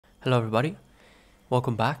Hello everybody,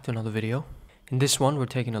 welcome back to another video. In this one we're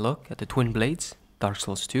taking a look at the Twinblades, Dark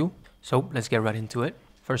Souls 2. So let's get right into it.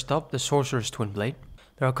 First up, the Sorcerer's Twinblade.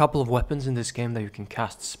 There are a couple of weapons in this game that you can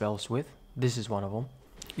cast spells with. This is one of them.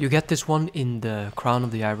 You get this one in the Crown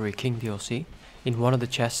of the Ivory King DLC. In one of the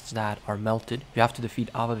chests that are melted, you have to defeat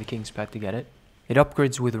Ava the King's Pet to get it. It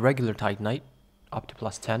upgrades with regular Titanite, up to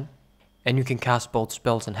 +10. And you can cast both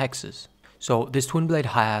spells and hexes. So this Twinblade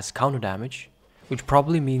has counter damage, which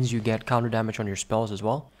probably means you get counter damage on your spells as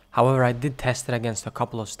well. However, I did test it against a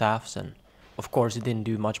couple of staffs, and of course it didn't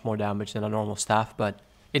do much more damage than a normal staff, but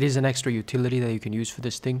it is an extra utility that you can use for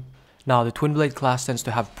this thing. Now, the Twinblade class tends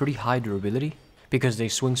to have pretty high durability, because they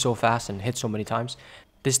swing so fast and hit so many times.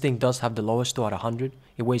 This thing does have the lowest though at 100.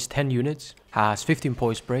 It weighs 10 units, has 15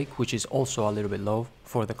 poise break, which is also a little bit low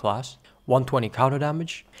for the class. 120 counter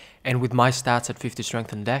damage, and with my stats at 50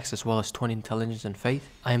 strength and dex as well as 20 intelligence and faith,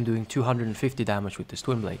 I am doing 250 damage with this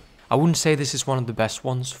Twinblade. I wouldn't say this is one of the best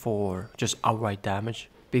ones for just outright damage,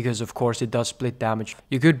 because of course it does split damage.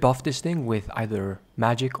 You could buff this thing with either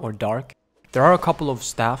magic or dark. There are a couple of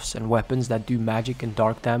staffs and weapons that do magic and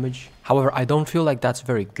dark damage. However, I don't feel like that's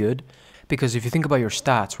very good, because if you think about your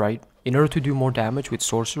stats, right, in order to do more damage with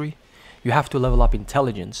sorcery, you have to level up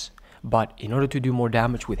intelligence. But in order to do more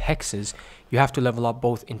damage with hexes, you have to level up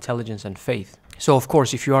both intelligence and faith. So of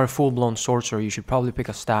course, if you are a full-blown sorcerer, you should probably pick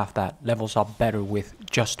a staff that levels up better with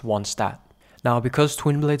just one stat. Now, because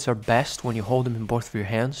Twinblades are best when you hold them in both of your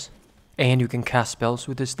hands, and you can cast spells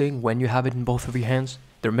with this thing when you have it in both of your hands,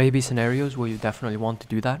 there may be scenarios where you definitely want to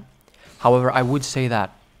do that. However, I would say that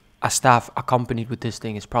a staff accompanied with this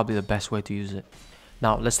thing is probably the best way to use it.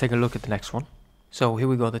 Now, let's take a look at the next one. So here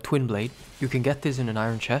we go, the Twinblade. You can get this in an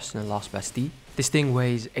iron chest in the Lost Bastille. This thing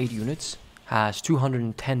weighs 8 units, has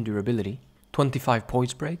 210 durability, 25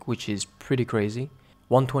 poise break, which is pretty crazy,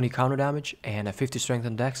 120 counter damage, and a 50 strength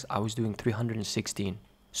and dex. I was doing 316.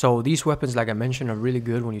 So these weapons, like I mentioned, are really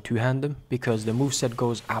good when you two-hand them, because the moveset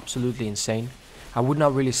goes absolutely insane. I would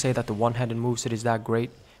not really say that the one-handed moveset is that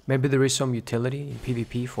great. Maybe there is some utility in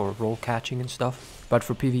PvP for roll catching and stuff, but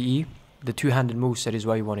for PvE, the two-handed moveset is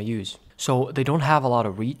what you want to use. So they don't have a lot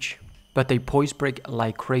of reach, but they poise break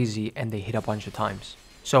like crazy and they hit a bunch of times.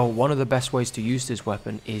 So one of the best ways to use this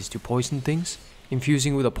weapon is to poison things.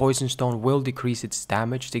 Infusing with a poison stone will decrease its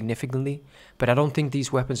damage significantly, but I don't think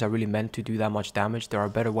these weapons are really meant to do that much damage. There are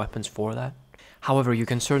better weapons for that. However, you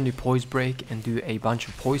can certainly poise break and do a bunch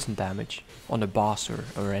of poison damage on the boss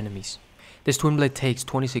or enemies. This Twinblade takes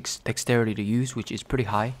 26 dexterity to use, which is pretty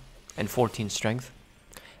high, and 14 strength.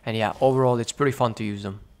 And yeah, overall it's pretty fun to use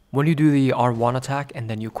them. When you do the R1 attack and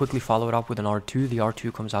then you quickly follow it up with an R2, the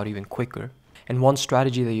R2 comes out even quicker. And one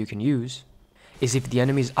strategy that you can use is if the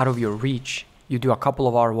enemy is out of your reach, you do a couple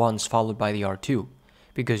of R1s followed by the R2,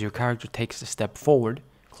 because your character takes a step forward,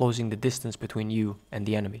 closing the distance between you and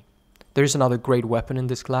the enemy. There's another great weapon in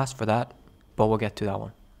this class for that, but we'll get to that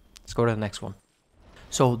one. Let's go to the next one.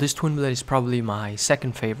 So this Twinblade is probably my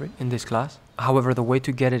second favorite in this class. However, the way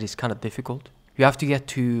to get it is kind of difficult. You have to get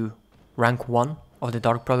to rank 1 of the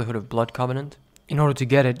Dark Brotherhood of Blood Covenant. In order to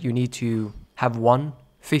get it, you need to have won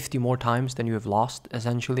 50 more times than you have lost,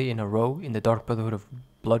 essentially, in a row in the Dark Brotherhood of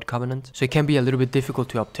Blood Covenant. So it can be a little bit difficult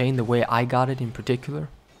to obtain. The way I got it in particular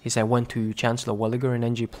is I went to Chancellor Welliger in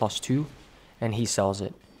NG +2, and he sells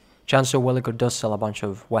it. Chancellor Welliger does sell a bunch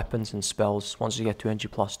of weapons and spells once you get to NG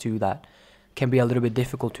 +2 that can be a little bit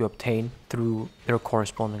difficult to obtain through their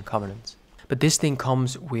corresponding covenants. But this thing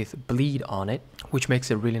comes with bleed on it, which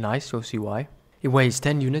makes it really nice. You'll see why. It weighs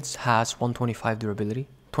 10 units, has 125 durability,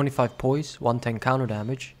 25 poise, 110 counter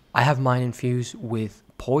damage. I have mine infused with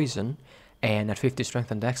poison, and at 50 strength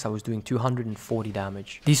and dex I was doing 240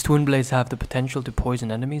 damage. These Twinblades have the potential to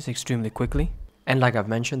poison enemies extremely quickly, and like I've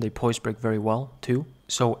mentioned, they poise break very well too.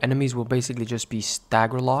 So enemies will basically just be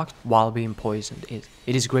stagger locked while being poisoned. It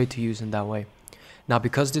is great to use in that way. Now,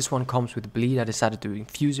 because this one comes with bleed, I decided to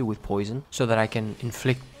infuse it with poison so that I can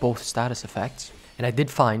inflict both status effects. And I did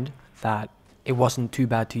find that it wasn't too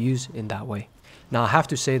bad to use in that way. Now, I have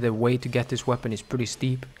to say the way to get this weapon is pretty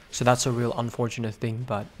steep, so that's a real unfortunate thing,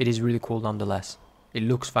 but it is really cool nonetheless. It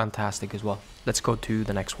looks fantastic as well. Let's go to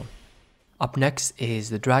the next one. Up next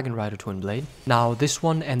is the Dragon Rider Twinblade. Now, this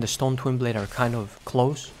one and the Stone Twinblade are kind of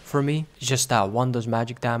close for me. It's just that one does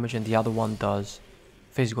magic damage and the other one does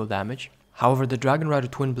physical damage. However, the Dragon Rider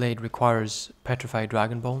Twinblade requires petrified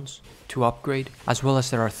dragon bones to upgrade, as well as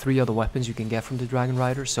there are 3 other weapons you can get from the Dragon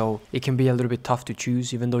Rider, so it can be a little bit tough to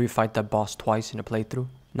choose even though you fight that boss twice in a playthrough.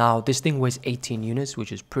 Now, this thing weighs 18 units,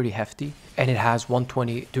 which is pretty hefty, and it has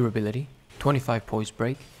 120 durability, 25 poise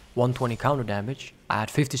break, 120 counter damage. At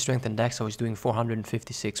 50 strength and dex, I was doing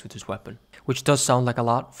 456 with this weapon, which does sound like a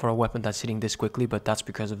lot for a weapon that's hitting this quickly, but that's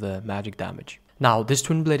because of the magic damage. Now, this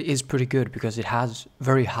Twinblade is pretty good because it has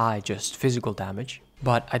very high just physical damage,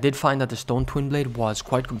 but I did find that the stone Twinblade was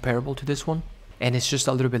quite comparable to this one, and it's just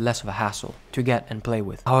a little bit less of a hassle to get and play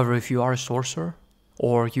with. However, if you are a sorcerer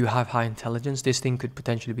or you have high intelligence, this thing could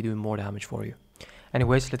potentially be doing more damage for you.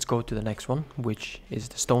 Anyways, let's go to the next one, which is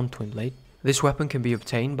the stone Twinblade. This weapon can be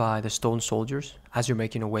obtained by the stone soldiers as you're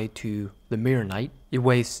making your way to the Mirror Knight. It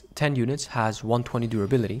weighs 10 units, has 120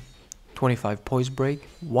 durability, 25 poise break,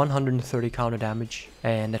 130 counter damage,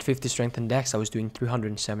 and at 50 strength and dex I was doing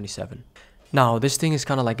 377. Now this thing is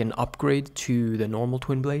kind of like an upgrade to the normal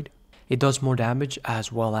Twinblade. It does more damage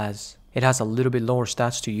as well as it has a little bit lower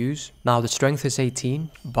stats to use. Now the strength is 18,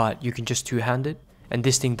 but you can just two-hand it, and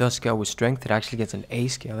this thing does scale with strength. It actually gets an A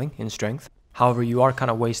scaling in strength. However, you are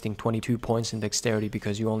kind of wasting 22 points in dexterity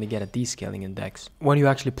because you only get a D scaling in dex. When you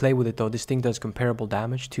actually play with it though, this thing does comparable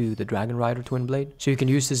damage to the Dragon Rider Twinblade. So you can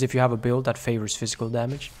use this if you have a build that favors physical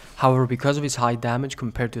damage. However, because of its high damage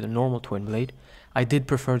compared to the normal Twinblade, I did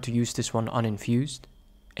prefer to use this one uninfused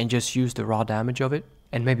and just use the raw damage of it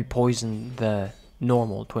and maybe poison the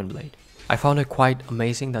normal Twinblade. I found it quite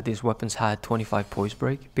amazing that these weapons had 25 poise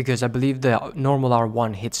break, because I believe the normal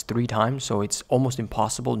R1 hits 3 times, so it's almost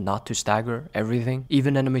impossible not to stagger everything.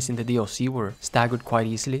 Even enemies in the DLC were staggered quite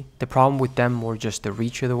easily. The problem with them were just the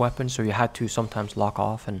reach of the weapon, so you had to sometimes lock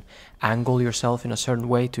off and angle yourself in a certain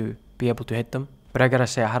way to be able to hit them. But I gotta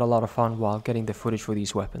say, I had a lot of fun while getting the footage for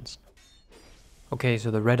these weapons. Okay,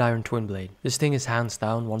 so the Red Iron Twinblade. This thing is hands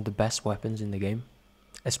down one of the best weapons in the game,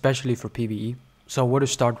 especially for PvE. So where to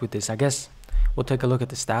start with this? I guess we'll take a look at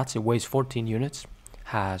the stats. It weighs 14 units,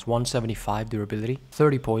 has 175 durability,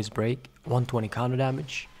 30 poise break, 120 counter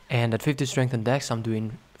damage, and at 50 strength and dex I'm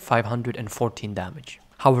doing 514 damage.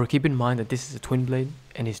 However, keep in mind that this is a Twinblade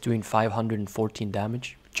and it's doing 514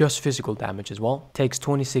 damage, just physical damage as well. Takes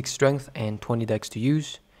 26 strength and 20 dex to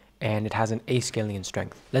use, and it has an A scaling in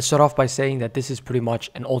strength. Let's start off by saying that this is pretty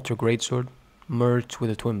much an Ultra Greatsword merged with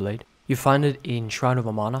a Twinblade. You find it in Shrine of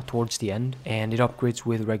Amana towards the end, and it upgrades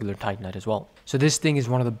with regular Titanite as well. So this thing is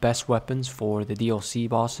one of the best weapons for the DLC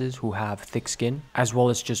bosses who have thick skin, as well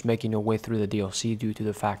as just making your way through the DLC due to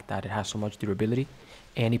the fact that it has so much durability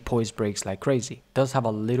and it poise breaks like crazy. It does have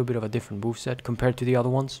a little bit of a different moveset compared to the other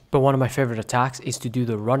ones, but one of my favorite attacks is to do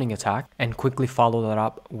the running attack and quickly follow that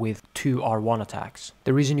up with 2 R1 attacks.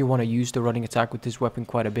 The reason you want to use the running attack with this weapon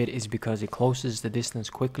quite a bit is because it closes the distance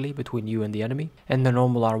quickly between you and the enemy, and the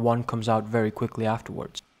normal R1 comes out very quickly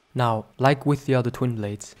afterwards. Now, like with the other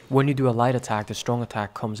Twinblades, when you do a light attack, the strong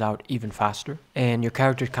attack comes out even faster, and your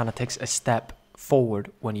character kind of takes a step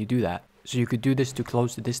forward when you do that. So you could do this to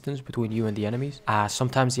close the distance between you and the enemies, as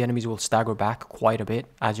sometimes the enemies will stagger back quite a bit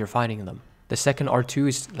as you're fighting them. The second R2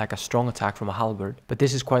 is like a strong attack from a halberd, but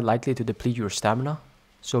this is quite likely to deplete your stamina,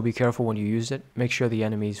 so be careful when you use it. Make sure the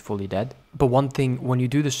enemy is fully dead. But one thing, when you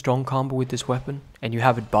do the strong combo with this weapon and you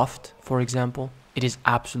have it buffed, for example, it is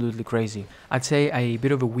absolutely crazy. I'd say a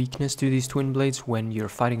bit of a weakness to these Twinblades when you're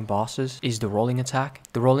fighting bosses is the rolling attack.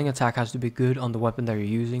 The rolling attack has to be good on the weapon that you're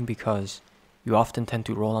using, because you often tend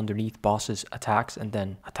to roll underneath bosses' attacks and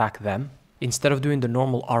then attack them. Instead of doing the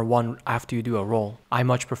normal R1 after you do a roll, I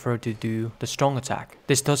much prefer to do the strong attack.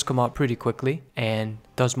 This does come out pretty quickly and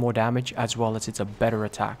does more damage, as well as it's a better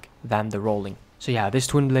attack than the rolling. So yeah, this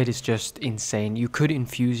Twinblade is just insane. You could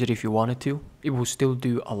infuse it if you wanted to. It will still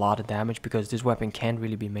do a lot of damage because this weapon can't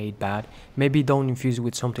really be made bad. Maybe don't infuse it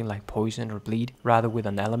with something like poison or bleed, rather with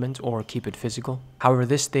an element, or keep it physical. However,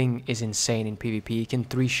 this thing is insane in PvP. It can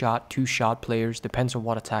 3-shot, 2-shot players, depends on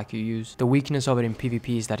what attack you use. The weakness of it in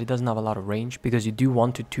PvP is that it doesn't have a lot of range, because you do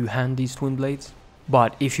want to two-hand these Twinblades.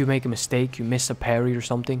 But if you make a mistake, you miss a parry or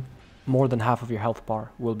something, more than half of your health bar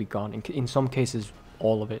will be gone. In some cases,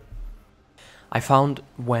 all of it. I found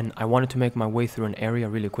when I wanted to make my way through an area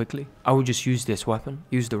really quickly, I would just use this weapon,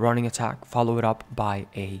 use the running attack, follow it up by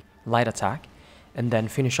a light attack, and then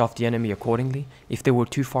finish off the enemy accordingly. If they were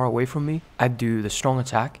too far away from me, I'd do the strong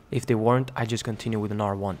attack. If they weren't, I'd just continue with an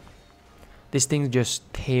R1. This thing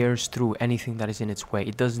just tears through anything that is in its way.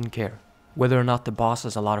 It doesn't care. Whether or not the boss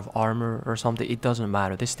has a lot of armor or something, it doesn't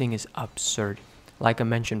matter. This thing is absurd. Like I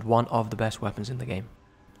mentioned, one of the best weapons in the game.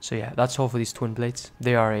 So yeah, that's all for these Twinblades.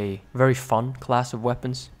 They are a very fun class of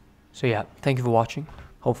weapons. So yeah, thank you for watching.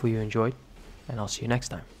 Hopefully you enjoyed, and I'll see you next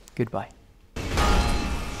time. Goodbye.